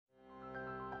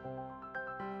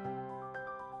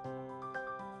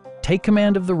take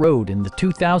command of the road in the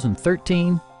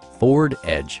 2013 Ford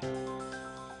Edge.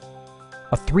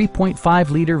 A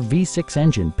 3.5-liter V6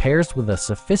 engine pairs with a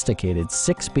sophisticated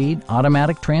 6-speed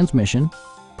automatic transmission,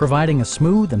 providing a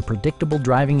smooth and predictable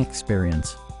driving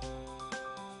experience.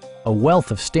 A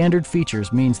wealth of standard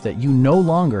features means that you no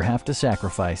longer have to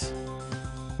sacrifice,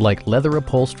 like leather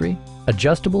upholstery,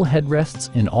 adjustable headrests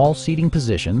in all seating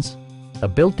positions, a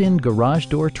built-in garage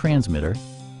door transmitter,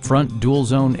 front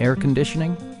dual-zone air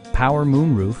conditioning, power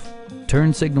moonroof,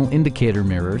 turn signal indicator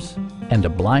mirrors, and a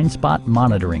blind spot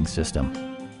monitoring system.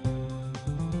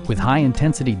 With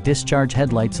high-intensity discharge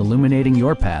headlights illuminating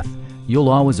your path, you'll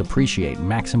always appreciate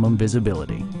maximum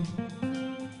visibility.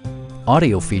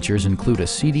 Audio features include a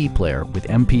CD player with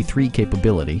MP3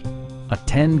 capability, a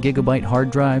 10-gigabyte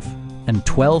hard drive, and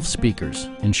 12 speakers,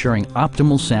 ensuring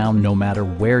optimal sound no matter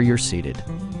where you're seated.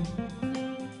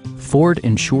 Ford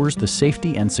ensures the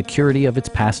safety and security of its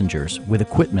passengers with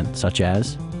equipment such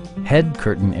as head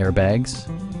curtain airbags,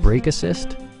 brake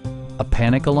assist, a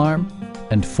panic alarm,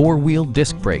 and 4-wheel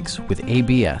disc brakes with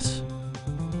ABS.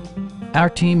 Our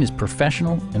team is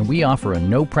professional and we offer a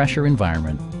no-pressure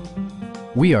environment.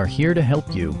 We are here to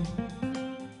help you.